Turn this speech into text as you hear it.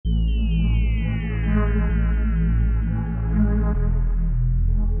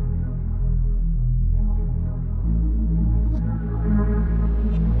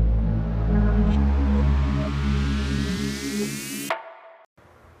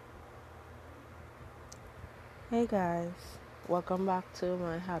Hey guys, welcome back to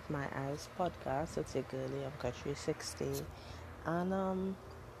my Had My Eyes podcast. It's your girlie, I'm Country 60, and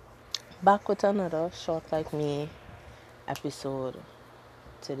back with another short like me episode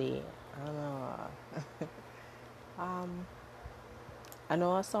today. And um, I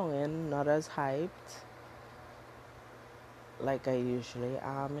know a song in not as hyped like I usually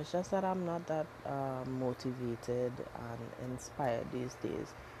am. It's just that I'm not that motivated and inspired these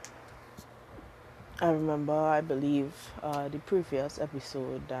days. I remember, I believe, the previous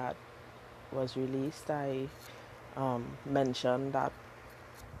episode that was released, I mentioned that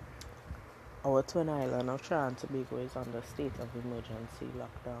our twin island of Trinidad and Tobago is under state of emergency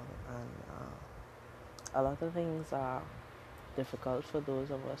lockdown, and a lot of things are difficult for those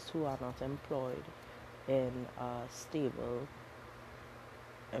of us who are not employed in a stable,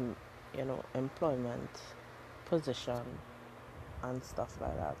 em- employment position and stuff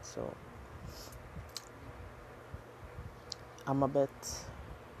like that. So I'm a bit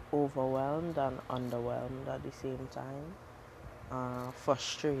overwhelmed and underwhelmed at the same time,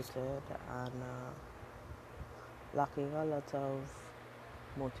 frustrated and lacking a lot of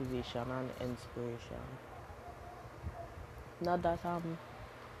motivation and inspiration. Not that I'm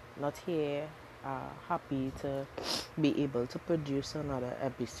not here, happy to be able to produce another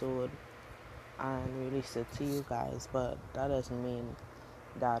episode and release it to you guys, but that doesn't mean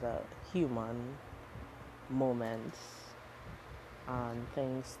that human moments and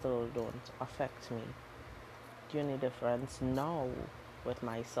things still don't affect me. The only difference now with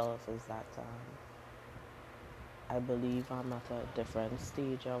myself is that I believe I'm at a different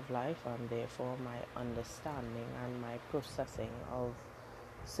stage of life, and therefore my understanding and my processing of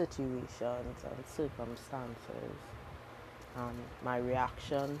situations and circumstances and my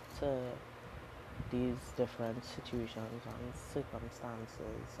reaction to these different situations and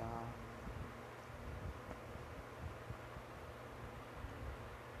circumstances are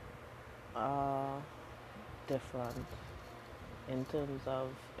different in terms of,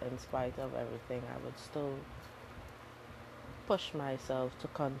 in spite of everything, I would still push myself to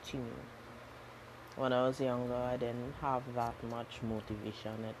continue. When I was younger, I didn't have that much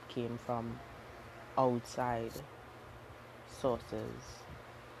motivation. It came from outside sources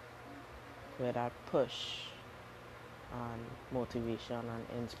where that push and motivation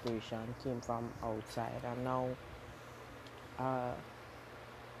and inspiration came from outside. And now uh,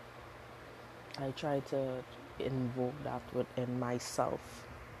 I try to invoke that within myself.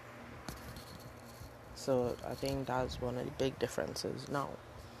 So I think that's one of the big differences now,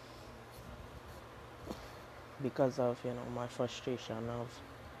 because of my frustration of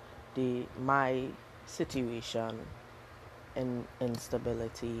my situation in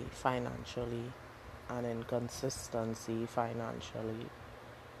instability financially and inconsistency financially,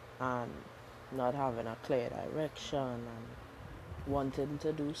 and not having a clear direction and wanting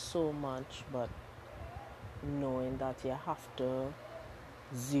to do so much, but knowing that you have to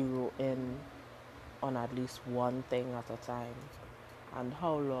zero in on at least one thing at a time, and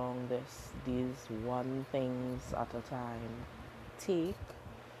how long these one things at a time take.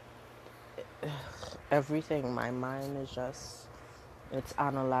 Everything, my mind is just, it's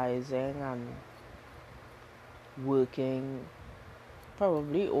analyzing and working,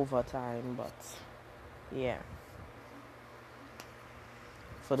 probably overtime, but yeah.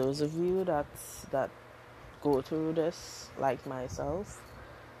 For those of you that go through this like myself,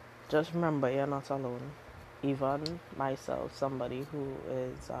 just remember you're not alone. Even myself, somebody who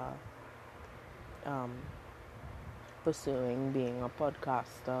is um, pursuing being a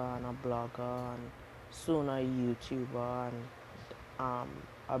podcaster and a blogger and soon a YouTuber and um,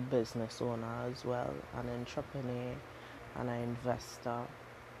 a business owner as well, an entrepreneur and an investor,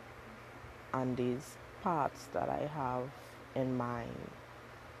 and these parts that I have in mind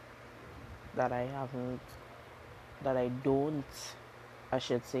that I haven't, that I don't, I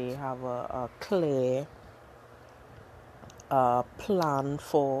should say, have a clear plan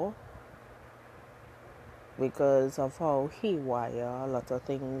for, because of how haywire a lot of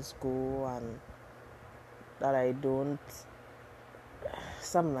things go, and that I don't,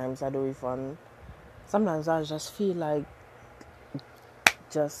 sometimes I don't even, sometimes I just feel like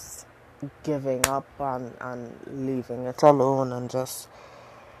just giving up and leaving it alone and just,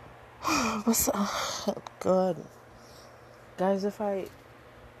 what's good. Guys, if it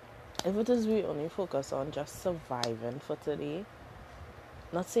is we only focus on just surviving for today,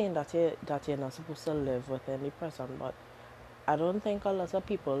 not saying that you're not supposed to live within the present, but I don't think a lot of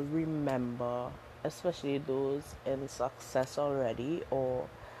people remember, especially those in success already, or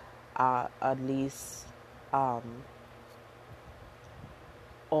at least on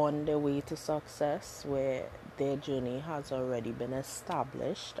their way to success, where their journey has already been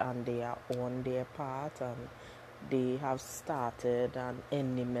established and they are on their path and they have started and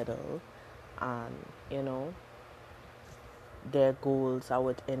in the middle, and their goals are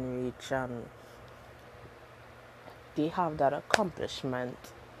within reach and they have that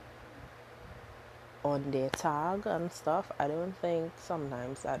accomplishment on their tag and stuff. I don't think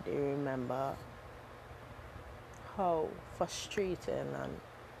sometimes that they remember how frustrating and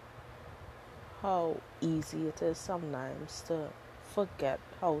how easy it is sometimes to forget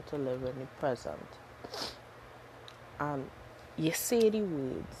how to live in the present. And you say the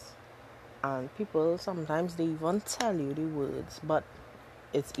words, and people sometimes they even tell you the words, but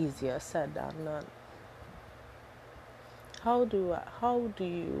it's easier said than done. How do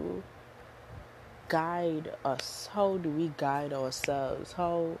you guide us? How do we guide ourselves?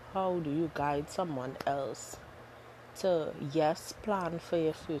 How do you guide someone else to, yes, plan for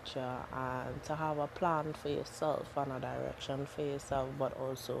your future and to have a plan for yourself and a direction for yourself, but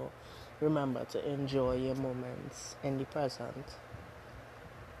also remember to enjoy your moments in the present?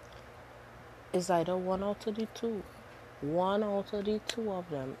 It's either one out of the two. One out of the two of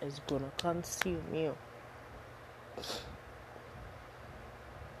them is gonna consume you.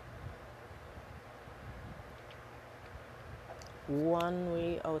 One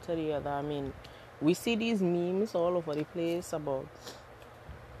way out of the other. I mean, we see these memes all over the place about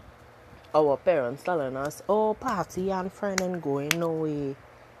our parents telling us, oh, party and friend and going no way.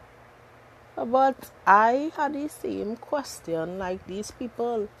 But I had the same question like these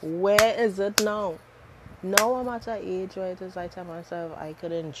people. Where is it now? Now I'm at an age where it is I tell myself I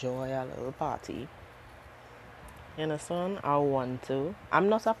could enjoy a little party. You understand? I want to. I'm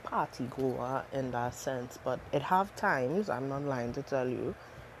not a party goer in that sense, but it have times, I'm not lying to tell you,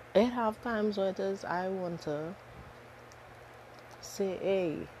 it have times where it is I want to say,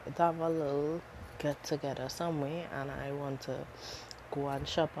 hey, let's have a little get together somewhere, and I want to go and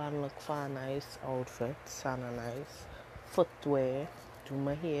shop and look for nice outfits and a nice footwear, do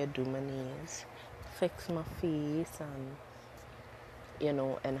my hair, do my nails, fix my face, and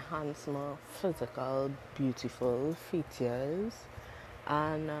enhance my physical, beautiful features,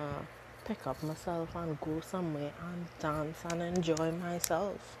 and pick up myself and go somewhere and dance and enjoy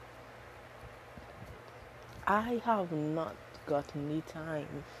myself. I have not gotten the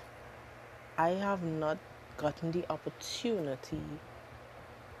time. I have not gotten the opportunity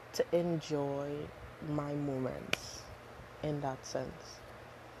to enjoy my moments in that sense.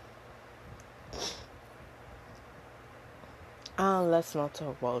 And let's not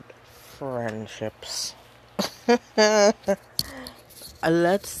talk about friendships.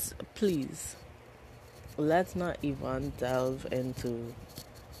 Let's not even delve into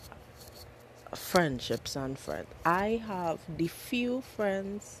friendships and friends. I have the few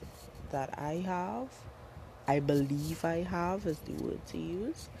friends that I believe I have is the word to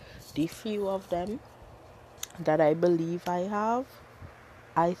use. The few of them that I believe I have,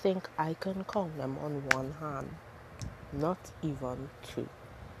 I think I can count them on one hand. Not even two.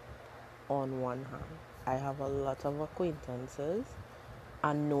 On one hand. I have a lot of acquaintances,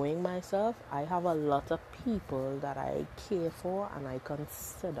 and knowing myself, I have a lot of people that I care for and I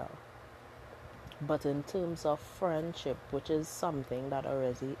consider. But in terms of friendship, which is something that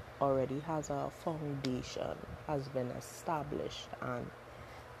already has a foundation, has been established, and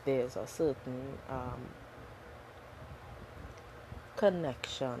there's a certain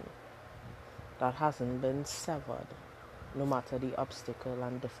connection that hasn't been severed, no matter the obstacle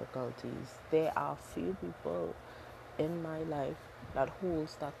and difficulties. There are few people in my life that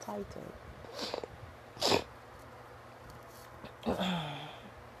holds that title.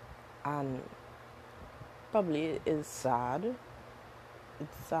 And probably it's sad.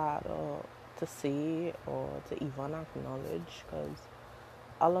 It's sad to say or to even acknowledge, because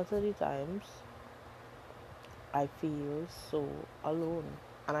a lot of the times I feel so alone.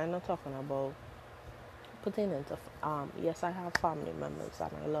 And I'm not talking about putting into yes, I have family members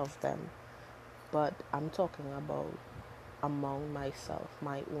and I love them, but I'm talking about among myself,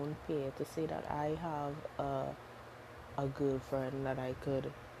 my own peer, to say that I have a girlfriend that I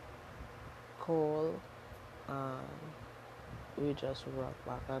could call and we just rock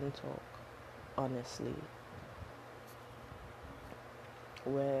back and talk honestly,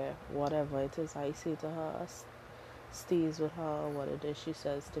 where whatever it is I say to her stays with her, what it is she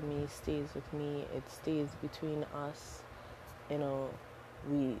says to me stays with me, it stays between us.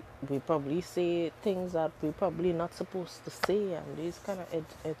 We probably say things that we probably not supposed to say, and these kind of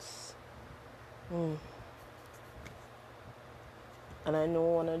it's and I know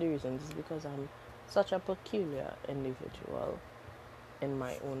one of the reasons is because I'm such a peculiar individual in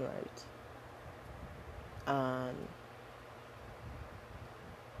my own right. And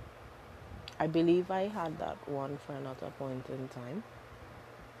I believe I had that one friend at a point in time.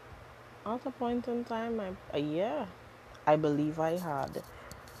 At a point in time, yeah, I believe I had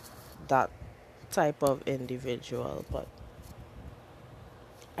that type of individual, but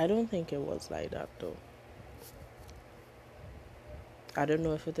I don't think it was like that though. I don't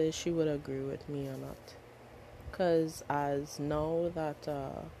know if it is, she would agree with me or not. Because as now that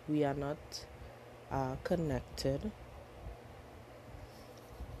we are not connected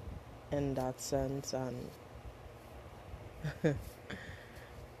in that sense, and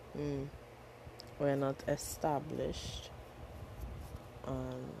we're not established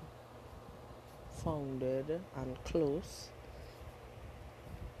and founded and close,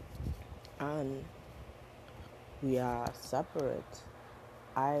 and we are separate,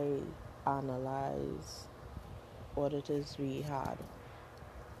 I analyze what it is we had,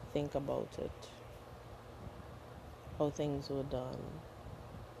 think about it, how things were done,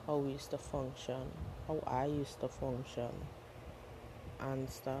 how we used to function, how I used to function, and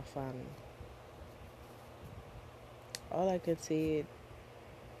stuff, and all I could say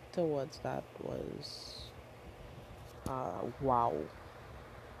towards that was wow.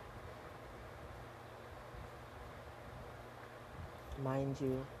 Mind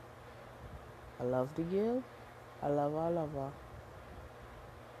you, I love the girl. I love her, I love her.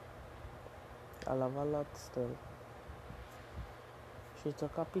 I love her a lot still. She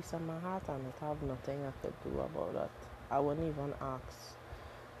took a piece of my heart and it have nothing I could do about that. I wouldn't even ask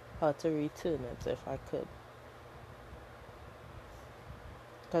her to return it if I could.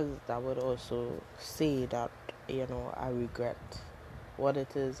 Because that would also say that, I regret what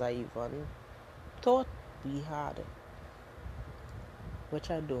it is I even thought we had,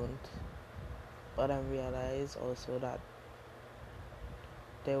 which I don't. But I realize also that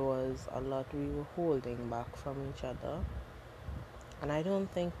there was a lot we were holding back from each other, and I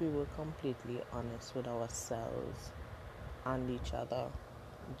don't think we were completely honest with ourselves and each other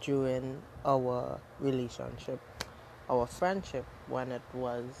during our relationship, our friendship, when it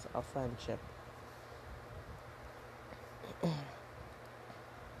was a friendship.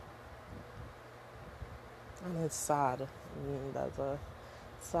 And it's sad. That's a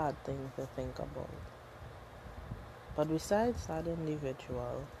sad thing to think about. But besides that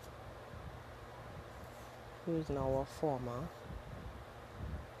individual, who is now a former,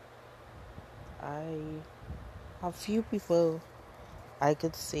 I have few people I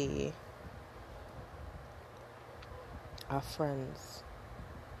could say are friends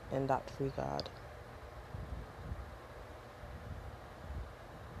in that regard.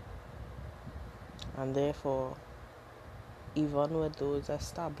 And therefore, even with those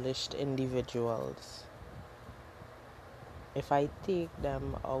established individuals, if I take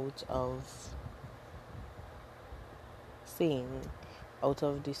them out of saying, out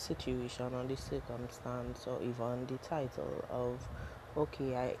of the situation or the circumstance or even the title of,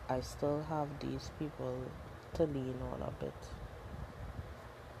 okay, I still have these people to lean on a bit.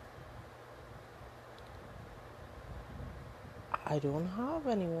 I don't have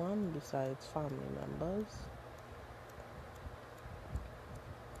anyone besides family members.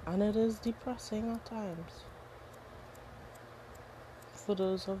 And it is depressing at times. For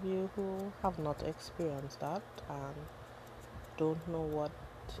those of you who have not experienced that and don't know what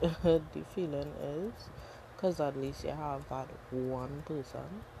the feeling is, because at least you have that one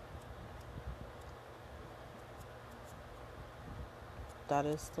person, that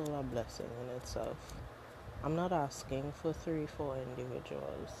is still a blessing in itself. I'm not asking for 3-4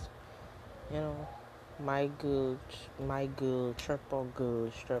 individuals. My girl trip or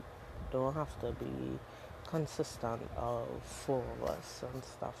girl trip don't have to be consistent of 4 of us and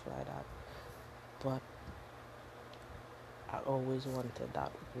stuff like that. But I always wanted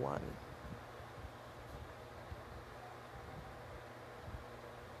that one.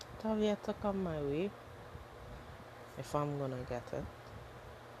 It have yet to come my way. If I'm gonna get it,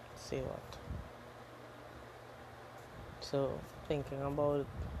 see what. So thinking about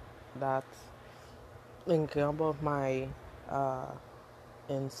that, thinking about my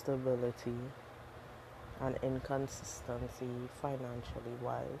instability and inconsistency financially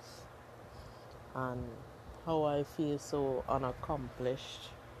wise, and how I feel so unaccomplished.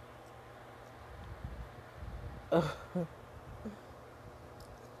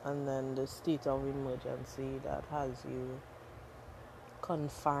 And then the state of emergency that has you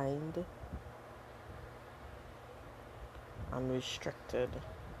confined and restricted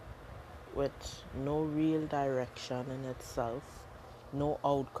with no real direction in itself, no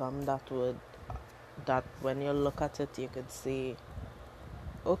outcome that when you look at it you could say,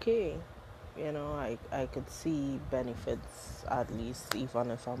 okay, I could see benefits, at least,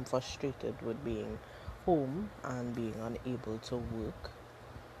 even if I'm frustrated with being home and being unable to work.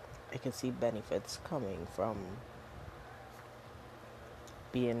 I could see benefits coming from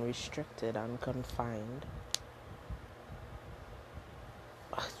being restricted and confined.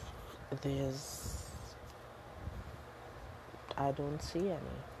 There's, I don't see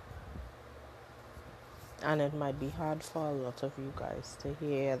any. And it might be hard for a lot of you guys to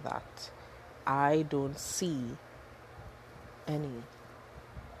hear that I don't see any.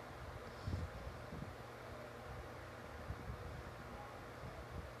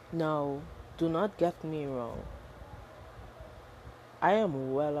 Now, do not get me wrong. I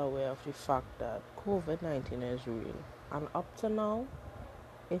am well aware of the fact that COVID-19 is real. And up to now,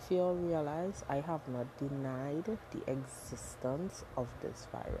 if you all realize, I have not denied the existence of this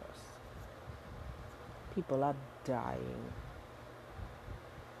virus. People are dying.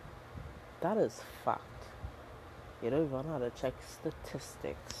 That is fact. You don't even have to check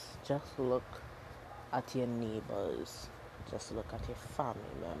statistics. Just look at your neighbors. Just look at your family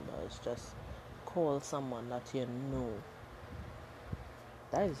members. Just call someone that you know.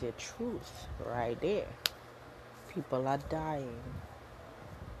 That is your truth right there. People are dying.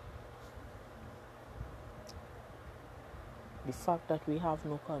 The fact that we have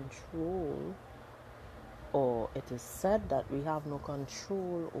no control, or it is said that we have no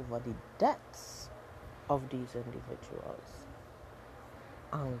control over the deaths of these individuals,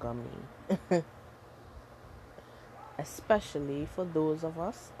 anger me. Especially for those of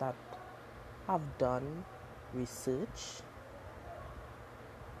us that have done research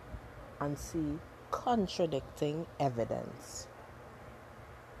and see contradicting evidence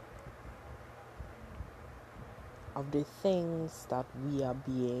of the things that we are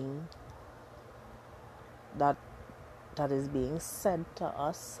being, that is being said to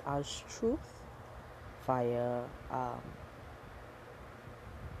us as truth via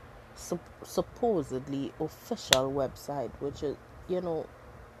supposedly official website, which is,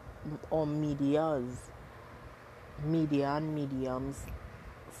 or media and mediums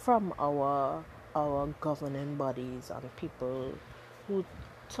from our governing bodies and people who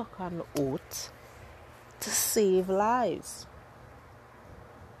took an oath to save lives.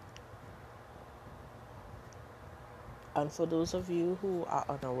 And for those of you who are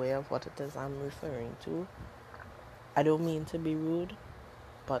unaware of what it is I'm referring to, I don't mean to be rude,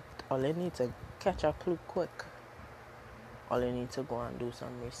 but all you need to catch a clue quick. All you need to go and do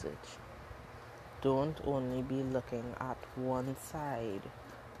some research. Don't only be looking at one side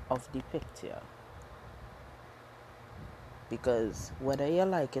of the picture. Because whether you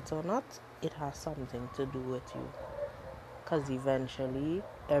like it or not, it has something to do with you. Because eventually,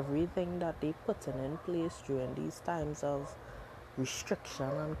 everything that they put in place during these times of restriction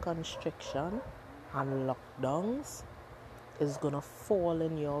and constriction and lockdowns is going to fall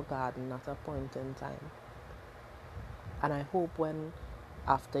in your garden at a point in time. And I hope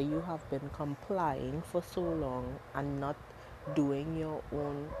after you have been complying for so long and not doing your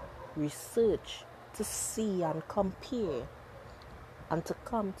own research to see and compare and to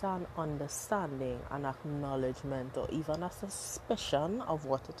come to an understanding, an acknowledgement, or even a suspicion of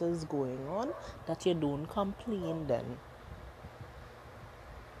what it is going on, that you don't complain then.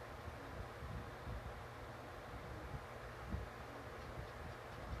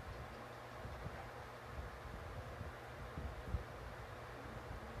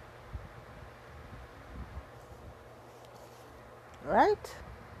 Right?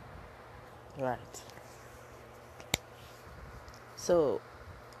 Right. So,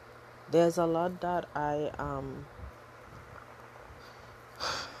 there's a lot that I am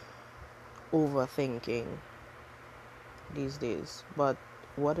overthinking these days, but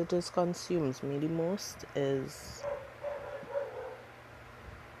what it is consumes me the most is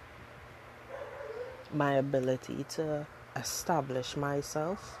my ability to establish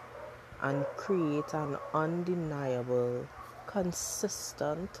myself and create an undeniable,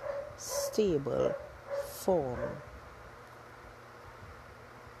 consistent, stable form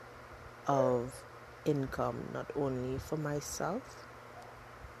of income, not only for myself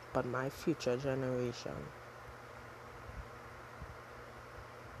but my future generation,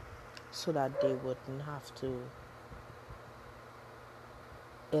 so that they wouldn't have to,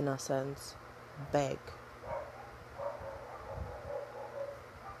 in a sense, beg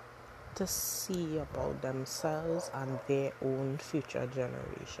to see about themselves and their own future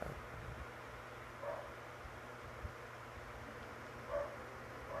generation.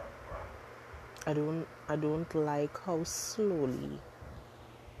 I don't like how slowly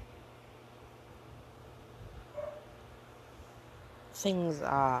things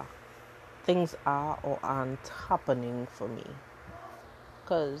are things are or aren't happening for me.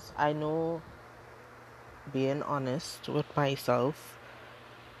 Because I know, being honest with myself,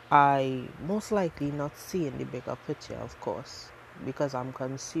 I most likely not seeing the bigger picture, of course, because I'm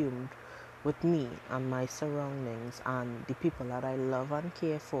consumed with me and my surroundings and the people that I love and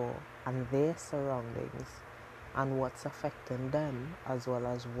care for and their surroundings and what's affecting them as well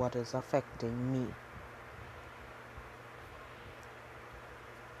as what is affecting me.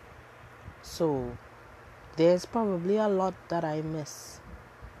 So there's probably a lot that I miss,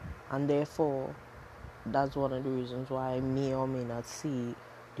 and therefore that's one of the reasons why I may or may not see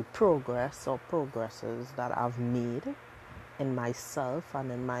the progress or progresses that I've made in myself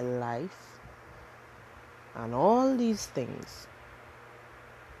and in my life and all these things.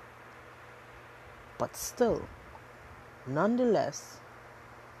 But still, nonetheless,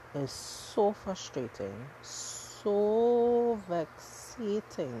 it's so frustrating, so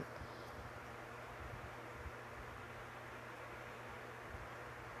vexating.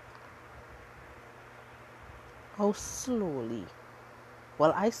 How slowly,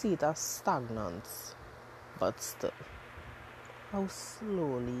 well, I see it as stagnance, but still, how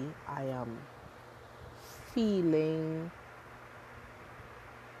slowly I am feeling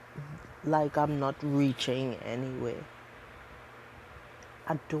like I'm not reaching anywhere.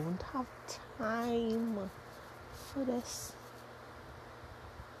 I don't have time for this.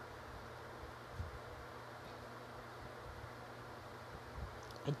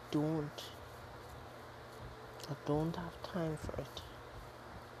 I don't. I don't have time for it.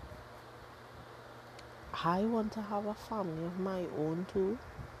 I want to have a family of my own too.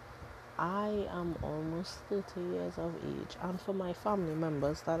 I am almost 30 years of age, and for my family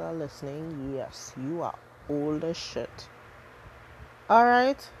members that are listening, yes, you are old as shit.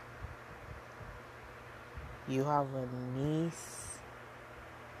 Alright? You have a niece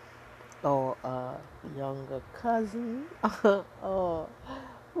or a younger cousin or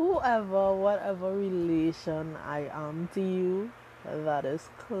whoever, whatever relation I am to you that is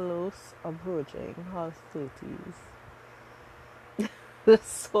close approaching her 30s.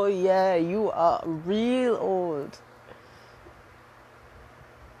 So yeah, you are real old.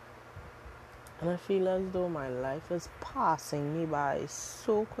 And I feel as though my life is passing me by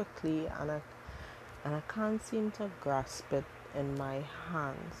so quickly, and I can't seem to grasp it in my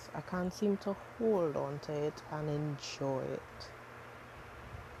hands. I can't seem to hold on to it and enjoy it.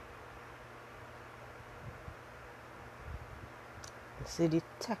 See the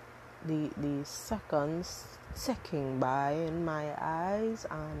seconds ticking by in my eyes,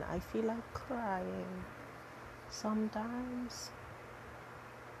 and I feel like crying sometimes.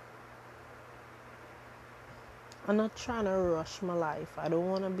 I'm not trying to rush my life. I don't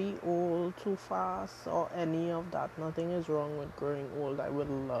want to be old too fast or any of that. Nothing is wrong with growing old. I would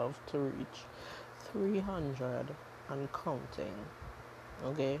love to reach 300 and counting.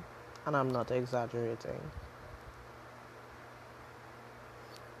 Okay? And I'm not exaggerating.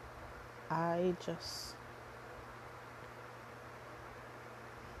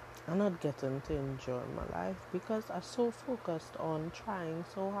 I'm not getting to enjoy my life because I'm so focused on trying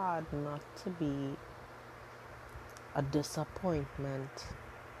so hard not to be a disappointment,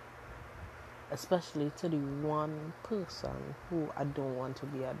 especially to the one person who I don't want to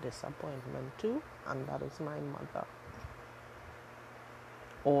be a disappointment to, and that is my mother.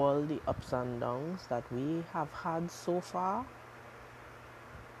 All the ups and downs that we have had so far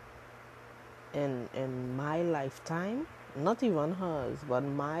in my lifetime, not even hers, but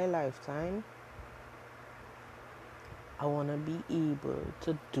my lifetime, I want to be able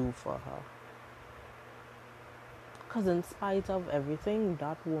to do for her. Because in spite of everything,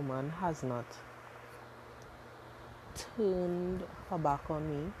 that woman has not turned her back on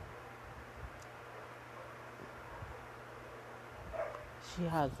me. She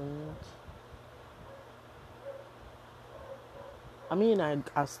hasn't. I mean,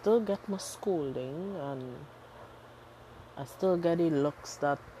 I still get my scolding, and I still get the looks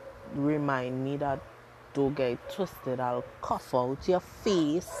that remind me that don't get it twisted, I'll cough out your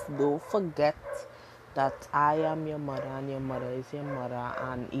face. Don't forget that I am your mother and your mother is your mother.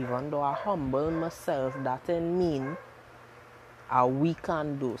 And even though I humble myself, that doesn't mean I'm weak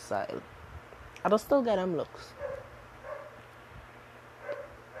and docile. I just still get them looks.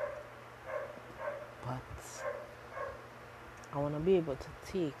 But I want to be able to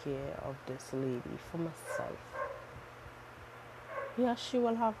take care of this lady for myself. Yeah, she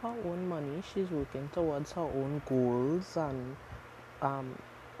will have her own money. She's working towards her own goals and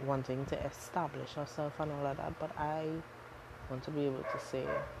wanting to establish herself and all of that. But I want to be able to say,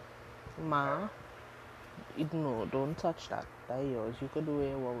 Ma, no, don't touch that. That's yours. You could do what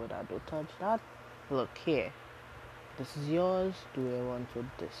you want with that. Don't touch that. Look here. This is yours. Do what you want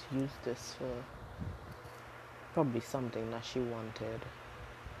with this. Use this for probably something that she wanted.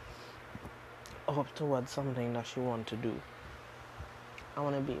 Or towards something that she wanted to do. I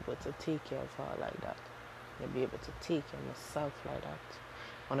want to be able to take care of her like that. I want to be able to take care of myself like that.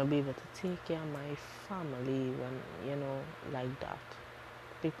 I want to be able to take care of my family when, like that.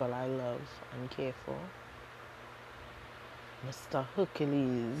 People I love and care for. Mr.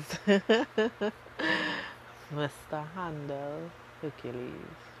 Hercules. Mr. Handel Hercules.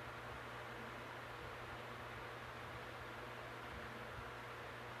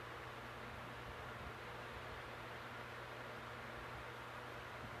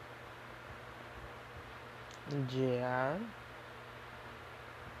 JR.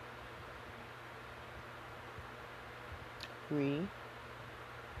 Ree.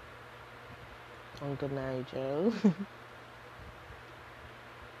 Uncle Nigel.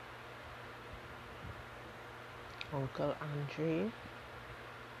 Uncle Andre.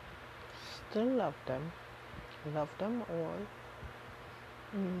 Still love them. Love them all.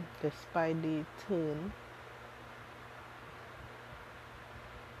 Despite the turn.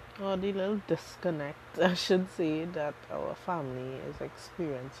 Or the little disconnect, I should say, that our family is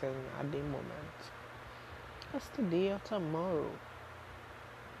experiencing at the moment. It's today or tomorrow.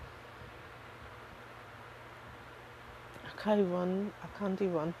 I can't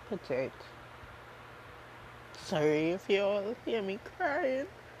even put it. Sorry if you all hear me crying.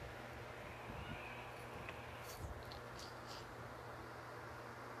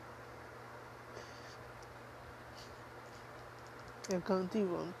 I can't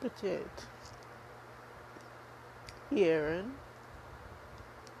even put it. Hearing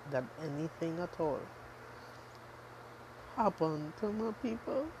that anything at all happened to my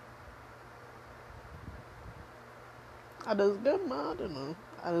people, I just get mad,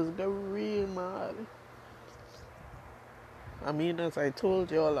 I just get real mad. I mean, as I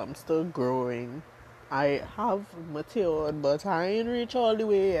told y'all, I'm still growing. I have matured, but I ain't reached all the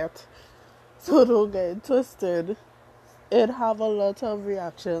way yet. So don't get it twisted. It have a lot of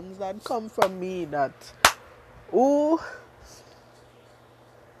reactions that come from me that,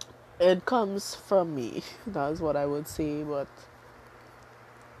 it comes from me. That's what I would say, but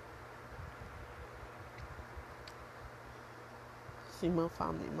see my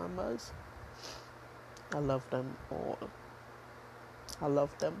family members, I love them all. I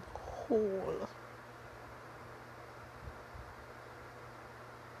love them whole.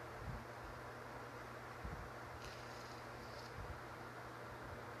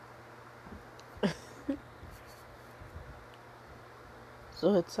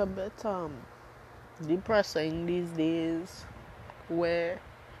 So it's a bit depressing these days, where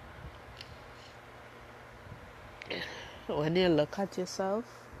when you look at yourself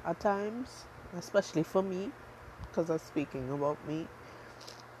at times, especially for me, because I'm speaking about me,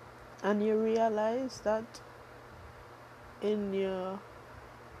 and you realize that in your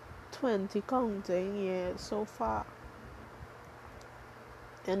 20 counting years so far,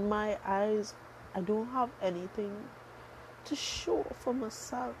 in my eyes, I don't have anything to show for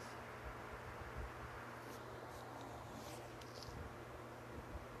myself.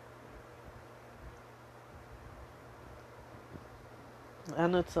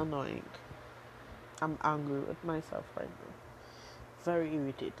 And it's annoying. I'm angry with myself right now. Very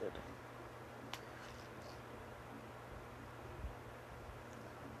irritated.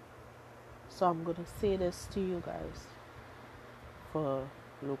 So I'm gonna say this to you guys, for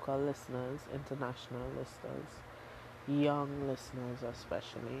local listeners, international listeners, young listeners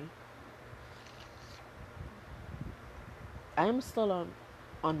especially. I'm still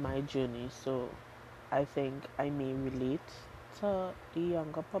on my journey, so I think I may relate to the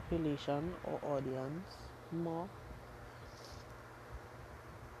younger population or audience more.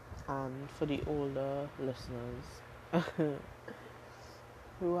 And for the older listeners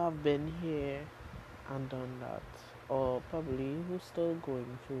who have been here and done that, or probably who's still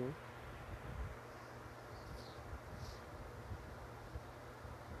going through,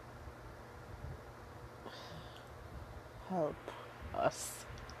 help us.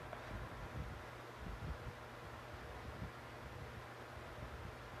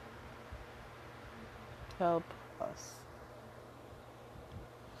 Help us.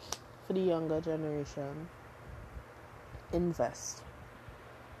 For the younger generation, invest.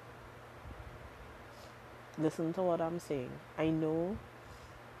 Listen to what I'm saying. I know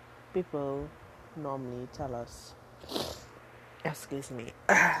people normally tell us, excuse me,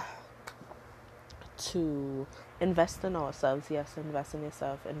 to invest in ourselves. Yes, invest in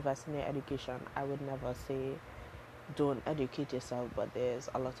yourself, invest in your education. I would never say don't educate yourself, but there's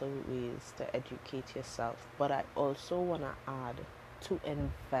a lot of ways to educate yourself. But I also want to add to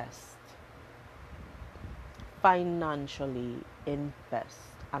invest, financially invest,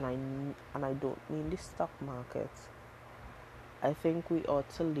 and I don't mean the stock market. I think we ought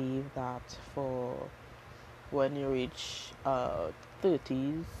to leave that for when you reach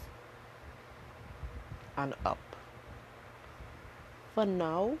 30s and up. For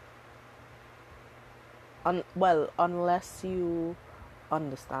now, unless you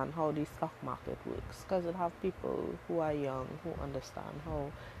understand how the stock market works, because it have people who are young who understand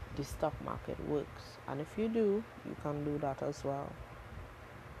how the stock market works, and if you do, you can do that as well.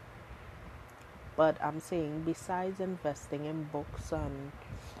 But I'm saying, besides investing in books and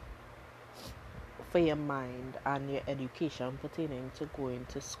for your mind and your education pertaining to going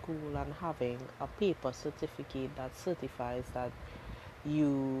to school and having a paper certificate that certifies that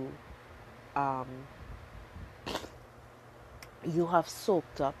you um, you have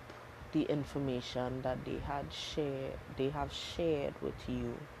soaked up the information that they have shared with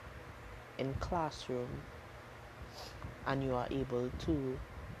you in classroom, and you are able to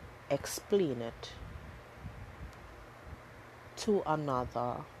explain it to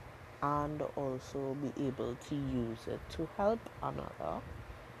another and also be able to use it to help another.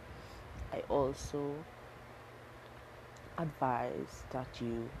 I also advise that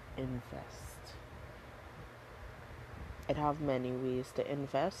you invest. It have many ways to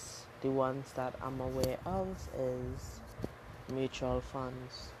invest. The ones that I'm aware of is mutual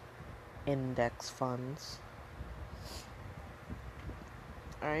funds, index funds.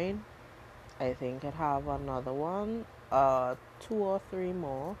 Alright? I think it have another one, two or three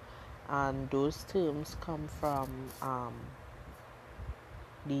more, and those terms come from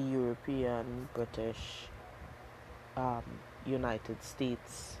the European, British, um, United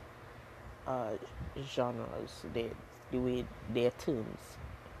States genres, the way their terms.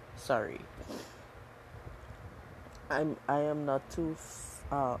 Sorry, I am not too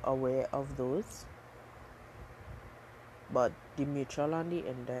aware of those, but the mutual and the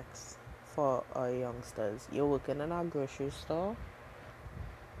index for our youngsters. You're working in a grocery store,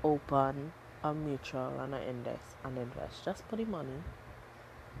 open a mutual and an index and invest. Just put the money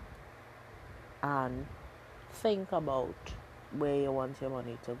and think about where you want your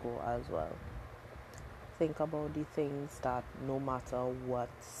money to go as well. Think about the things that no matter what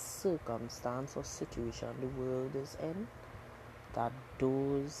circumstance or situation the world is in, that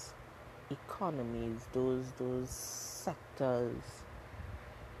those economies, those sectors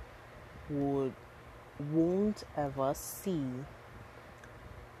won't ever see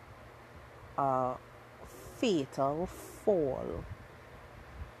a fatal fall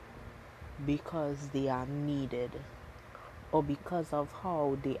because they are needed or because of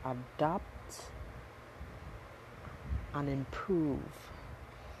how they adapt and improve.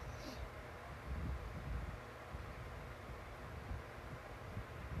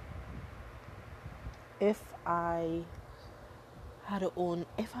 If I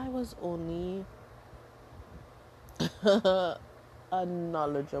was only a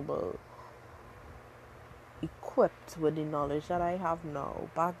knowledgeable, equipped with the knowledge that I have now,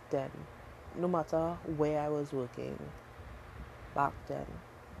 back then, no matter where I was working, back then,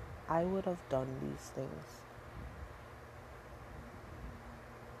 I would have done these things.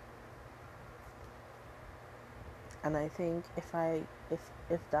 And I think if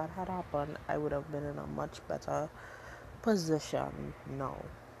that had happened, I would have been in a much better position now.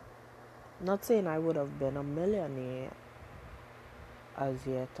 Not saying I would have been a millionaire as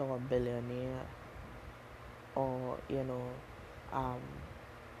yet, or a billionaire, or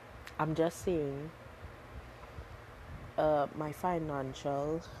I'm just saying my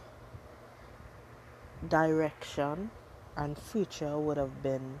financial direction and future would have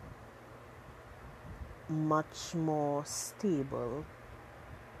been much more stable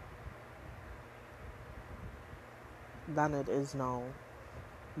than it is now.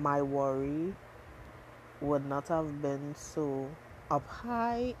 My worry would not have been so up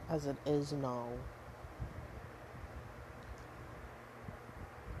high as it is now.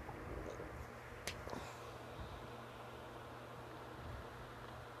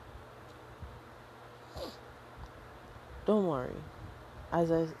 Don't worry. As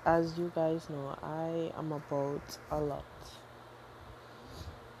you guys know, I am about a lot.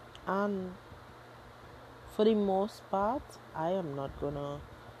 And for the most part, I am not gonna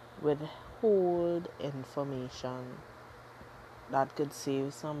withhold information that could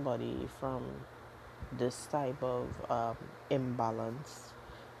save somebody from this type of imbalance,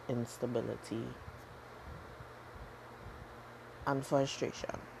 instability, and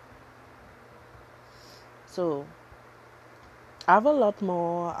frustration. So I have a lot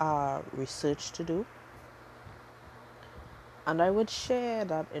more research to do, and I would share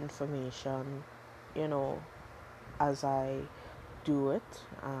that information, you know, as I do it,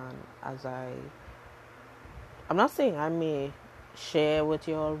 and I'm not saying I may share with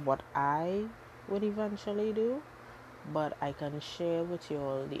you all what I would eventually do, but I can share with you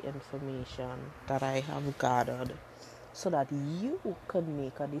all the information that I have gathered so that you can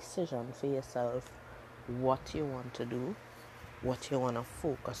make a decision for yourself what you want to do, what you want to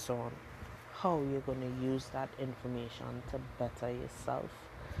focus on, how you're going to use that information to better yourself,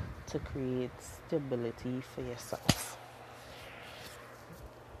 to create stability for yourself.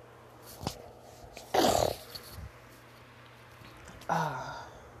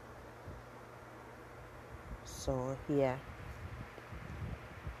 So, yeah.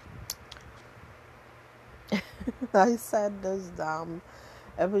 I said this damn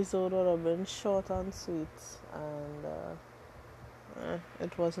episode would have been short and sweet, and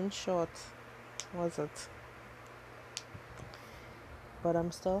it wasn't short, was it? But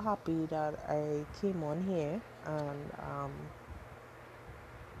I'm still happy that I came on here and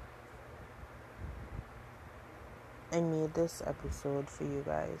I made this episode for you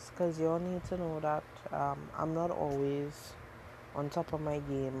guys, because you all need to know that I'm not always on top of my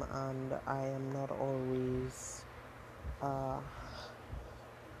game, and I am not always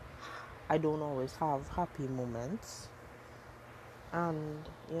I don't always have happy moments, and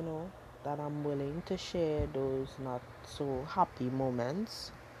you know that I'm willing to share those not so happy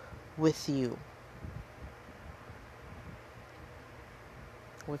moments with you,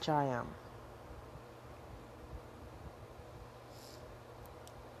 which I am.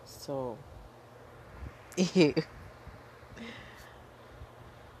 So yeah.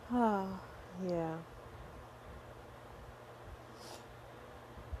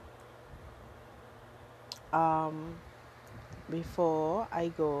 Before I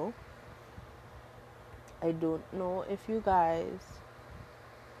go, I don't know if you guys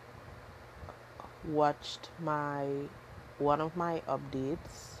watched one of my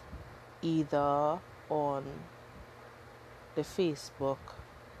updates, either on the Facebook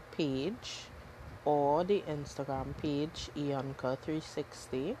page or the Instagram page,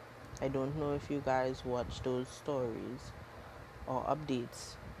 Ianka360. I don't know if you guys watch those stories or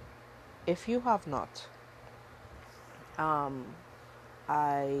updates. If you have not,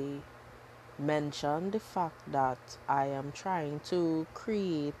 I mentioned the fact that I am trying to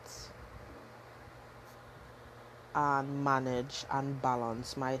create and manage and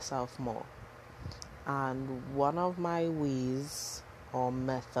balance myself more. And one of my ways or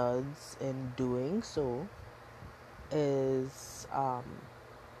methods in doing so is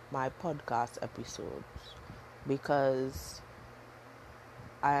my podcast episodes, because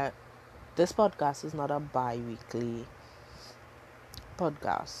this podcast is not a bi-weekly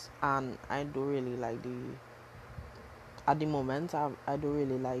podcast, and I do really like at the moment I do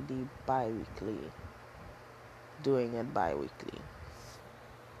really like the doing it bi-weekly.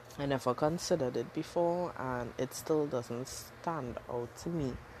 I never considered it before, and it still doesn't stand out to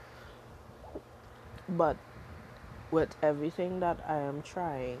me. But with everything that I am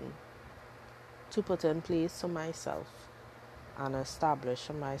trying to put in place for myself and establish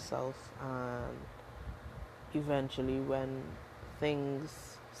for myself, and eventually when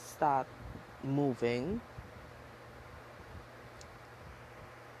things start moving,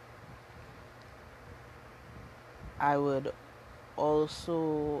 I would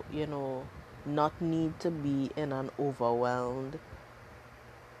also, not need to be in an overwhelmed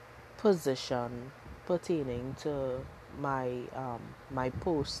position pertaining to my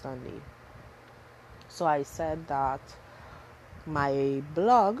post only. So I said that my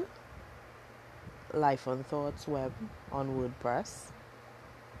blog, Life on Thoughts Web on WordPress,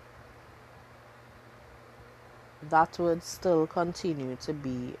 that would still continue to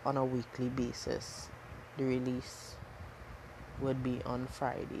be on a weekly basis. The release would be on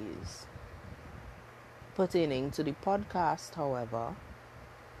Fridays. Pertaining to the podcast, however,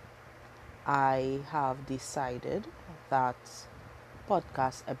 I have decided that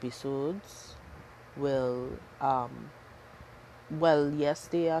podcast episodes will yes,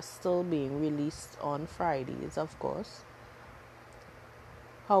 they are still being released on Fridays, of course.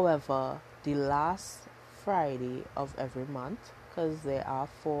 However, the last Friday of every month, because there are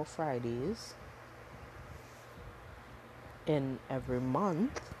 4 Fridays in every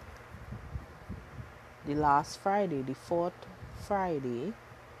month, the last Friday, the 4th Friday,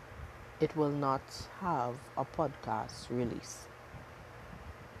 it will not have a podcast release.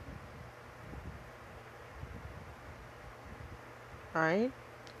 Alright?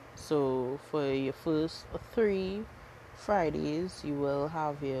 So for your first 3 Fridays you will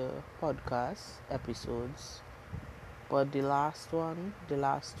have your podcast episodes, but the last one, the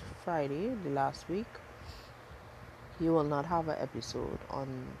last Friday, the last week, you will not have an episode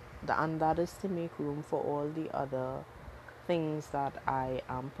on and that is to make room for all the other things that I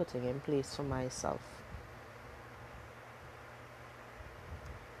am putting in place for myself.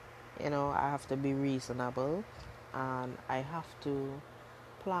 I have to be reasonable and I have to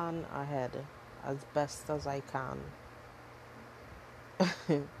plan ahead as best as I can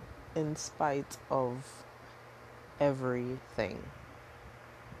in spite of everything.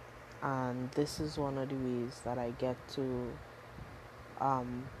 And this is one of the ways that I get to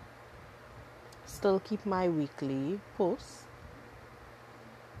still keep my weekly posts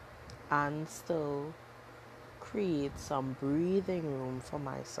and still create some breathing room for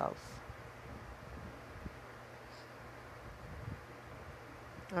myself.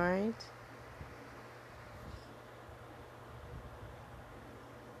 Alright?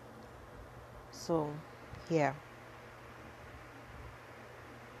 So, yeah.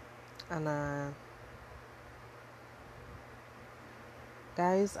 And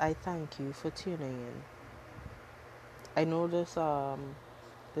guys, I thank you for tuning in. I know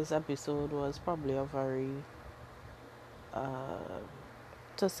this episode was probably a very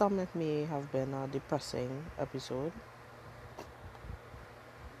to some it may have been a depressing episode.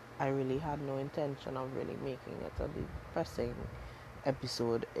 I really had no intention of really making it a depressing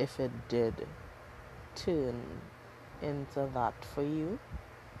episode if it did turn into that for you.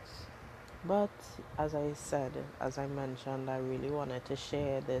 But as I mentioned, I really wanted to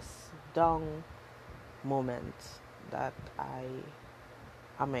share this down moment that I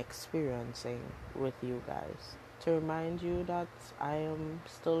am experiencing with you guys, to remind you that I am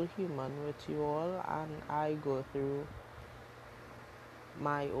still human with you all and I go through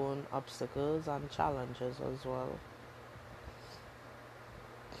my own obstacles and challenges as well.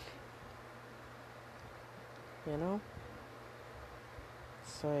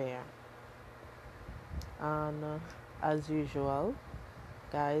 So yeah. And as usual,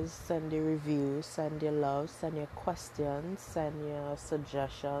 guys, send your reviews, send your love, send your questions, send your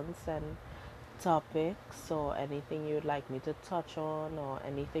suggestions, send topics or anything you'd like me to touch on or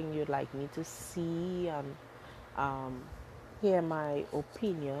anything you'd like me to see and hear my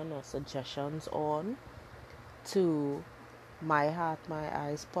opinion or suggestions on to My Heart My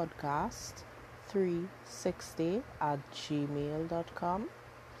Eyes podcast 360 at gmail.com.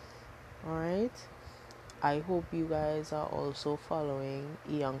 Alright, I hope you guys are also following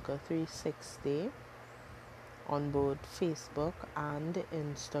Ianka 360 on both Facebook and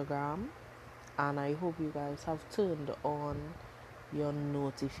Instagram, and I hope you guys have turned on your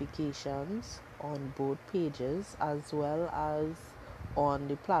notifications on both pages as well as on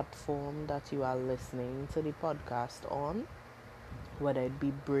the platform that you are listening to the podcast on, whether it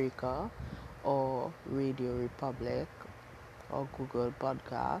be Breaker or Radio Republic or Google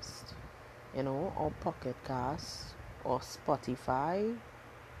Podcast, or Pocket Cast or Spotify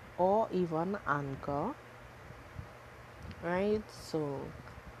or even Anchor, right? So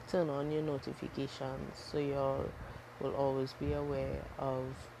turn on your notifications so you will always be aware of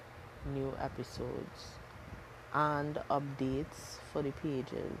new episodes and updates for the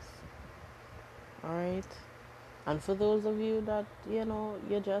pages. Alright? And for those of you that,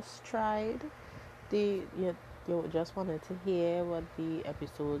 you just tried, you just wanted to hear what the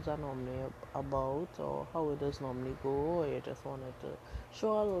episodes are normally about or how it does normally go, or you just wanted to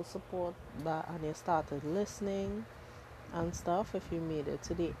show a little support that and you started listening and stuff, if you made it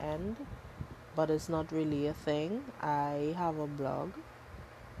to the end, but it's not really a thing, I have a blog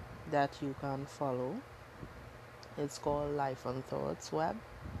that you can follow. It's called Life and Thoughts Web.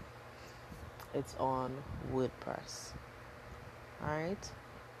 It's on WordPress. Alright?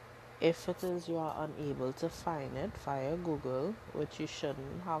 If it is you are unable to find it via Google, which you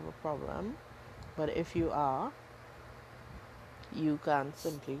shouldn't have a problem, but if you are, you can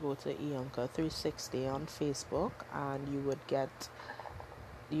simply go to Ianka 360 on Facebook and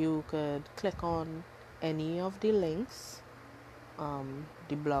you could click on any of the links,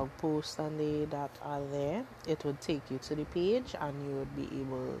 the blog posts and that are there. It would take you to the page and you would be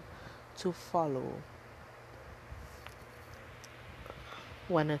able to follow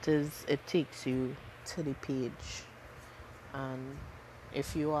when it takes you to the page. And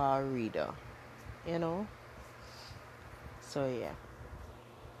if you are a reader, so yeah.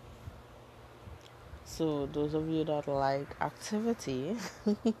 So those of you that like activity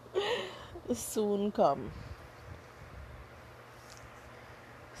soon come.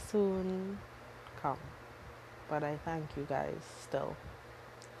 But I thank you guys still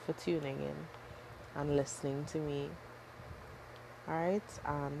for tuning in and listening to me Alright,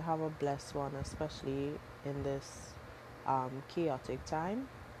 and have a blessed one, especially in this chaotic time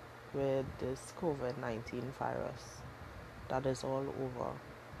with this COVID-19 virus that is all over.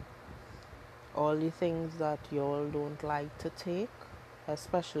 All the things that y'all don't like to take,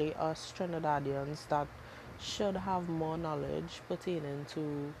 especially us Trinidadians that should have more knowledge pertaining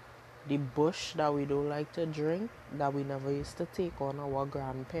to the bush that we don't like to drink, that we never used to take on our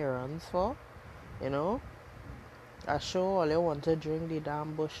grandparents for, you know. I sure all you want to drink the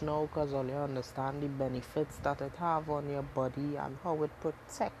damn bush now because all you understand the benefits that it have on your body and how it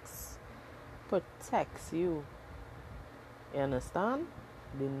protects you. You understand?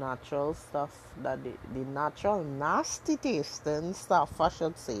 The natural stuff that the natural nasty tasting stuff, I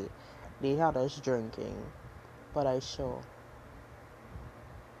should say, they had us drinking. But I sure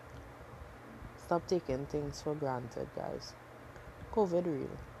stop taking things for granted, guys. COVID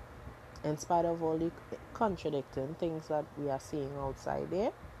real. In spite of all the contradicting things that we are seeing outside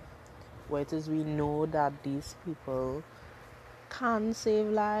there, where it is we know that these people can save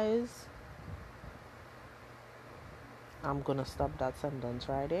lives. I'm gonna stop that sentence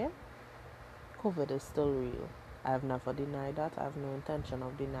right there. COVID is still real. I have never denied that. I have no intention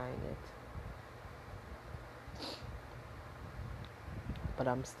of denying it. But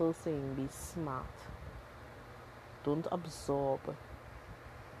I'm still saying be smart. Don't absorb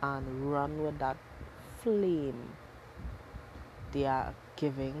and run with that flame they are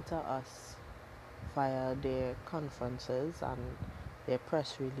giving to us via their conferences and their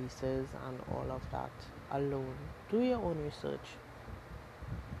press releases and all of that alone. Do your own research.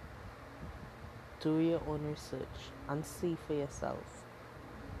 Do your own research and see for yourself.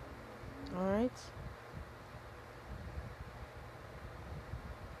 Alright?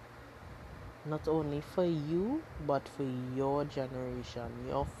 Not only for you, but for your generation,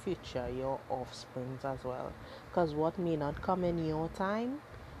 your future, your offsprings as well. Because what may not come in your time,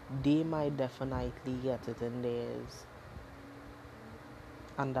 they might definitely get it in theirs.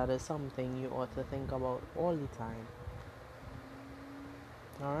 And that is something you ought to think about all the time.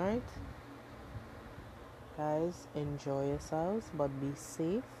 Alright? Guys, enjoy yourselves, but be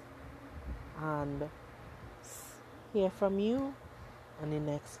safe. And hear from you in the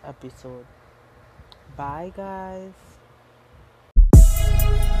next episode. Bye, guys.